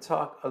wanted to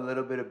talk a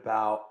little bit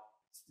about,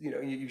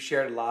 you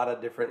shared a lot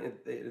of different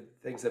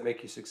things that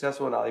make you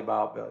successful in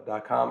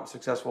Alibaba.com,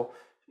 successful.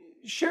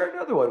 Share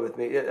another one with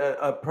me,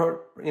 a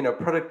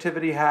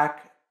productivity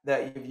hack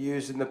that you've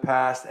used in the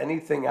past,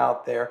 anything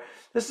out there.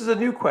 This is a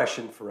new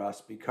question for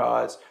us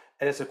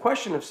and it's a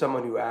question of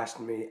someone who asked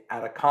me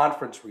at a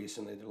conference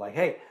recently. They're like,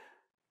 hey,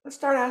 let's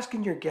start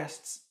asking your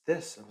guests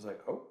this. I was like,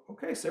 oh,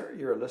 okay, sir,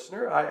 you're a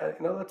listener.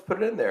 Let's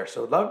put it in there.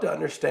 So I'd love to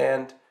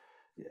understand,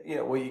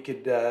 what you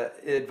could,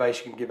 advice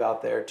you can give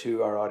out there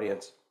to our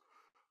audience.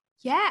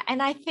 Yeah.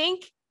 And I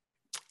think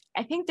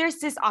there's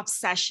this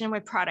obsession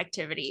with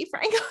productivity,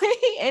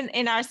 frankly,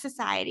 in our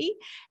society.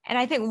 And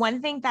I think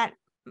one thing that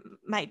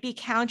might be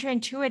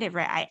counterintuitive,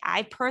 right?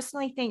 I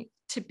personally think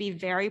to be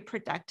very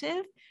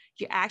productive,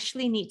 you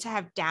actually need to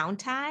have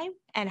downtime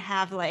and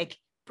have like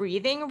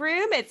breathing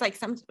room. It's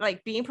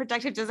like being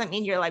productive doesn't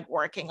mean you're like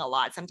working a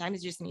lot. Sometimes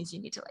it just means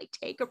you need to like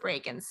take a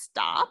break and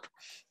stop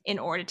in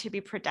order to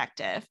be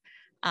productive.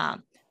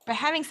 But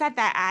having said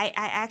that,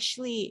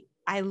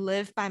 I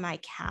live by my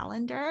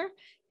calendar.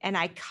 And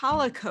I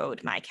color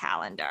code my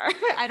calendar.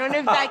 I don't know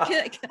if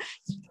that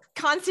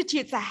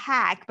constitutes a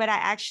hack, but I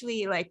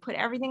actually like put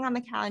everything on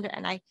the calendar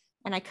and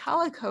I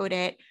color code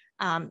it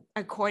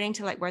according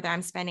to like whether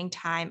I'm spending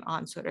time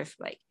on sort of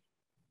like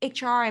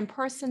HR and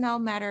personnel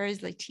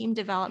matters, like team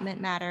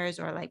development matters,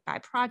 or like by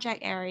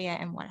project area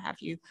and what have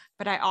you.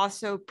 But I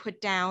also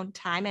put down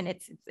time and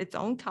its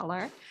own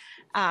color.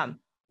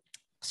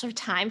 Sort of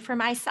time for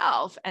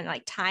myself and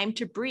like time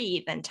to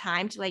breathe and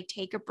time to like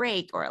take a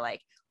break or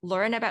like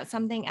learn about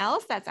something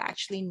else that's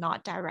actually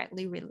not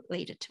directly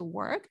related to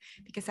work,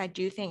 because I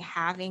do think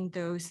having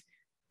those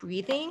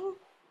breathing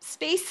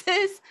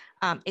spaces,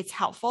 it's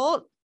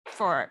helpful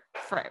for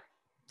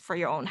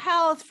your own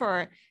health,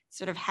 for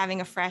sort of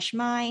having a fresh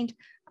mind,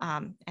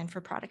 and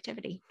for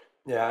productivity.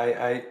 Yeah,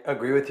 I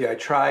agree with you. I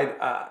tried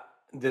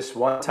this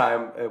one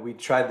time, we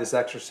tried this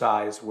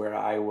exercise where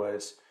I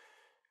was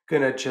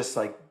gonna just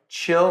like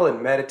chill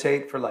and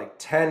meditate for like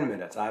 10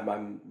 minutes.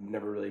 I'm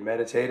never really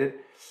meditated.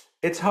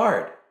 It's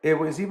hard. It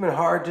was even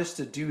hard just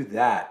to do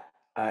that.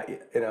 I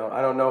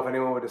don't know if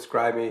anyone would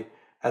describe me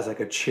as like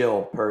a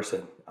chill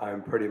person.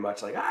 I'm pretty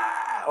much like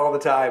all the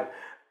time.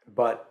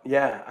 But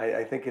yeah,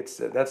 I think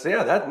that's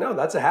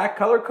a hack.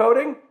 Color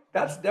coding.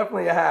 That's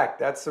definitely a hack.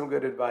 That's some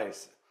good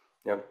advice.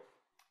 Yeah.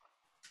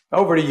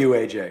 Over to you,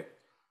 AJ.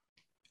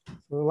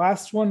 The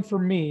last one for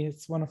me,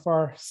 it's one of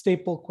our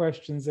staple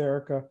questions,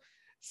 Erica.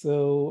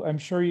 So I'm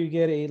sure you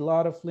get a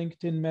lot of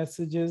LinkedIn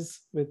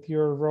messages with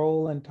your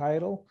role and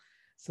title.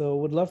 So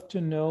would love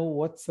to know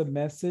what's a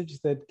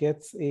message that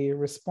gets a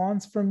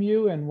response from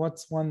you and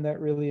what's one that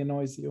really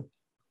annoys you?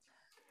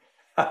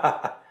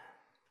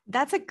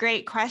 That's a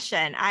great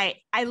question.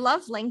 I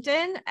love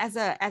LinkedIn as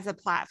a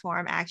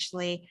platform,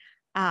 actually.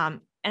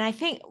 And I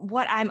think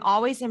what I'm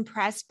always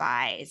impressed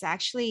by is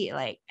actually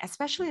like,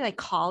 especially like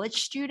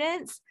college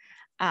students,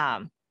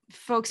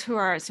 folks who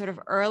are sort of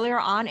earlier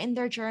on in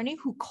their journey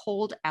who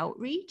cold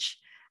outreach.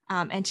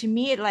 And to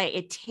me,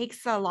 it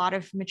takes a lot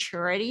of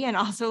maturity and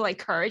also like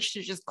courage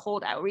to just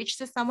cold outreach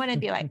to someone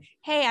and be like,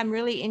 hey, I'm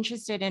really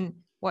interested in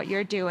what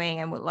you're doing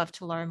and would love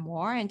to learn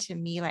more. And to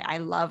me, like, I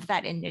love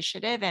that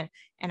initiative and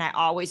I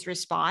always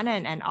respond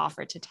and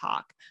offer to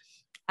talk.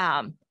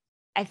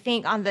 I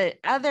think on the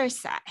other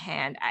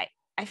hand,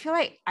 I feel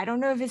like, I don't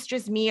know if it's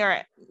just me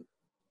or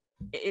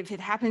if it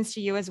happens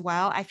to you as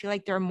well, I feel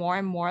like there are more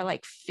and more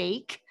like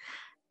fake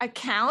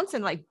accounts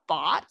and like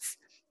bots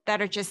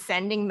that are just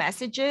sending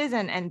messages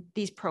and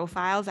these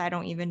profiles, I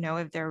don't even know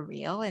if they're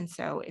real. And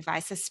so if I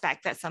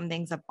suspect that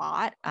something's a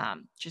bot,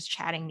 just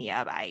chatting me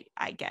up,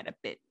 I get a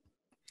bit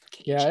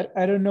cagey. Yeah,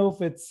 I don't know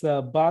if it's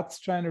bots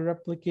trying to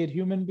replicate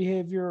human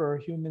behavior or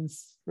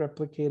humans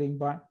replicating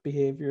bot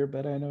behavior,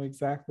 but I know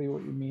exactly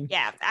what you mean.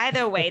 Yeah,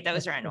 either way,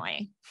 those are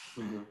annoying.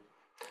 Mm-hmm.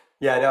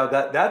 Yeah, no,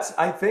 that's,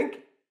 I think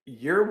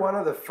you're one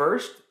of the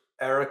first,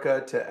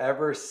 Erica, to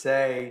ever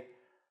say,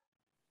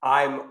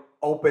 I'm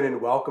open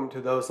and welcome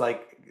to those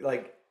like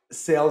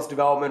sales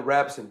development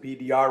reps and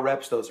BDR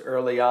reps, those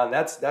early on.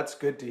 That's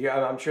good to hear.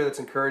 I'm sure that's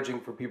encouraging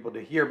for people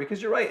to hear,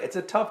 because you're right. It's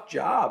a tough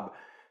job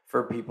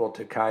for people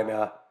to kind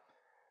of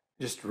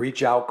just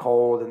reach out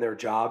cold, and their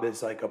job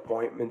is like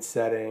appointment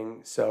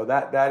setting. So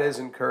that is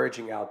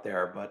encouraging out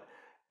there, but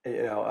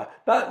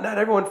not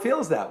everyone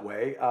feels that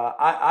way.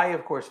 I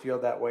of course feel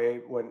that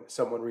way when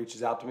someone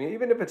reaches out to me,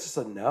 even if it's just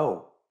a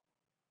no,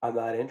 I'm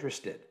not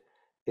interested.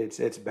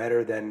 It's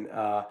better than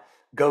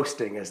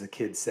ghosting, as the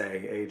kids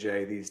say,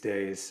 AJ, these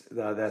days,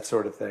 that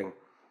sort of thing.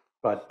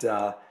 But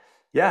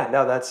yeah,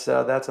 no, that's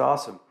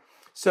awesome.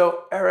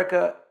 So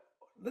Erica,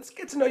 let's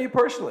get to know you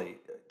personally.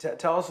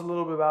 Tell us a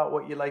little bit about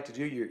what you like to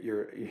do.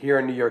 You're here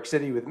in New York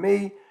City with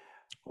me.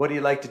 What do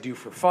you like to do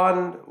for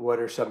fun? What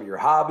are some of your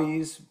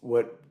hobbies?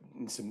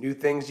 Some new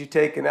things you've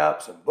taken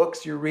up? Some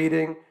books you're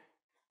reading?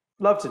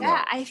 Love to know.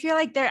 Yeah, I feel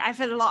like I've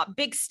had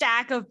big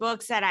stack of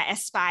books that I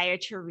aspire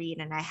to read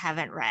and I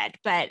haven't read.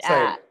 But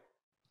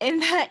in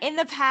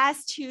the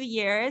past 2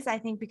 years, I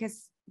think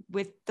because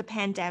with the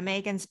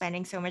pandemic and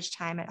spending so much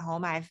time at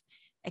home, I've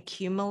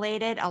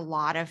accumulated a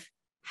lot of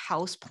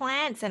house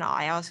plants, and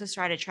I also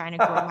started trying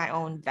to grow my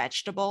own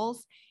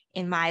vegetables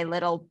in my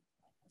little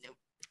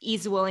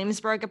East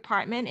Williamsburg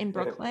apartment in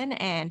Brooklyn.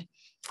 And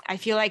I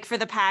feel like for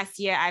the past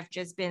year, I've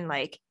just been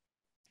like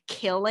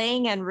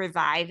killing and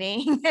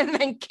reviving and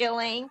then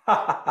killing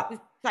the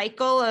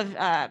cycle of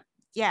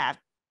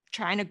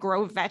trying to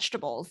grow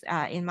vegetables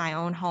in my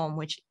own home,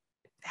 which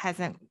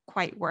hasn't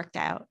quite worked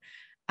out.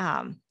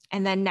 And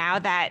then now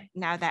that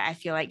I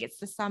feel like it's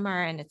the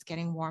summer and it's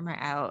getting warmer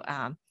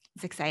out,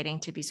 it's exciting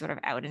to be sort of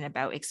out and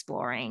about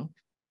exploring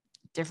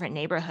different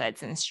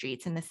neighborhoods and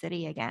streets in the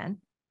city again.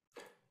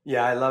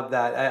 Yeah, I love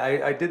that.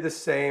 I did the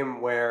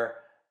same, where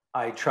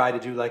I try to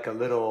do like a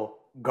little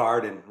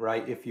garden,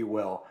 right, if you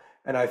will.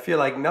 And I feel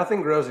like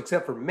nothing grows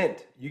except for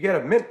mint. You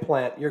get a mint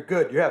plant, you're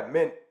good. You have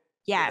mint,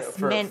 yes,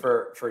 mint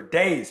for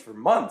days, for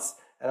months.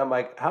 And I'm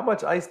like, how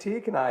much iced tea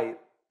can I,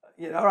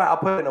 all right, I'll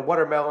put in a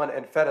watermelon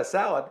and feta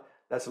salad.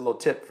 That's a little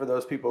tip for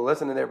those people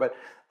listening there. But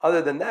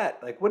other than that,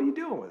 like, what are you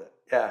doing with it?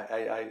 Yeah,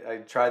 I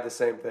tried the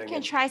same thing. You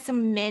can try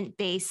some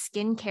mint-based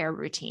skincare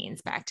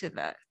routines, back to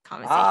the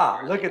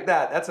conversation. Look at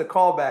that. That's a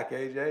callback,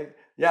 AJ.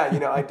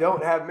 Yeah, I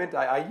don't have mint.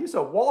 I use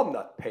a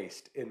walnut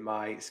paste in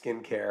my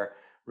skincare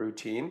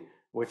routine,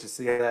 which is,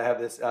 I have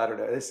this, I don't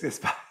know, this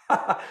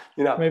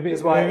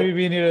maybe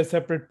we need a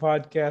separate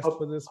podcast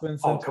for this,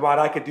 Vincent. Oh, come on.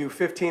 I could do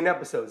 15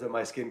 episodes of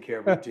my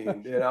skincare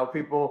routine.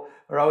 People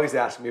are always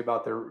asking me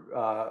about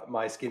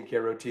my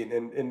skincare routine,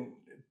 and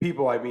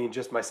people, I mean,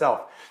 just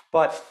myself.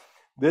 But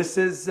this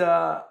is,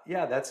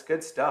 that's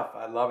good stuff.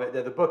 I love it.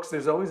 The books,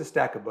 there's always a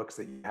stack of books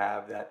that you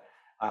have that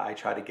I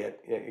try to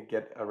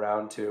get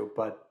around to,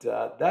 but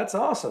that's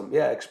awesome.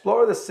 Yeah,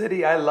 explore the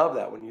city. I love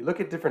that. When you look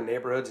at different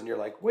neighborhoods and you're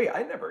like, wait,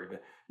 I never even,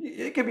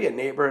 it could be a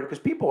neighborhood, because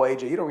people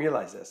age, you don't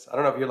realize this. I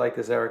don't know if you're like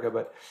this, Erica,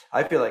 but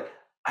I feel like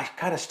I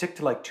kind of stick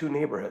to like 2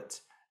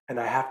 neighborhoods and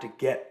I have to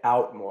get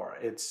out more.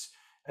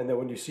 And then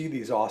when you see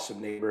these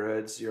awesome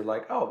neighborhoods, you're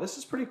like, oh, this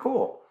is pretty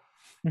cool.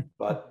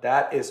 But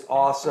that is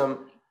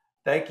awesome.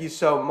 Thank you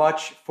so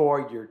much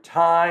for your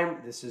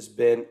time. This has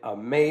been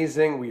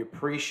amazing. We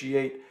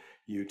appreciate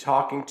you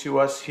talking to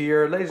us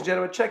here. Ladies and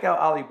gentlemen, check out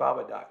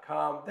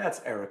Alibaba.com.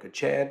 That's Erica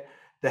Chan,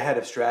 the head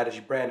of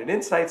strategy, brand, and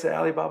insights at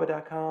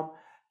Alibaba.com.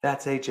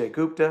 That's AJ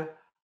Gupta.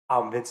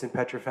 I'm Vincent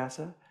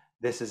Pietrafesa.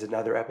 This is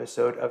another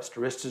episode of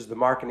Starista's The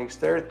Marketing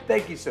Stir.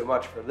 Thank you so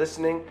much for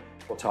listening.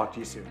 We'll talk to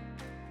you soon.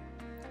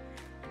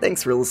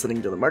 Thanks for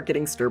listening to the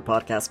Marketing Stir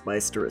podcast by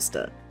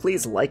Starista.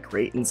 Please like,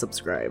 rate, and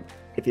subscribe.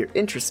 If you're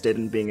interested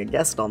in being a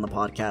guest on the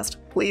podcast,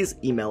 please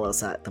email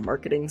us at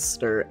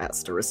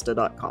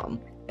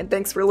themarketingstir@starista.com. And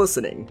thanks for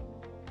listening.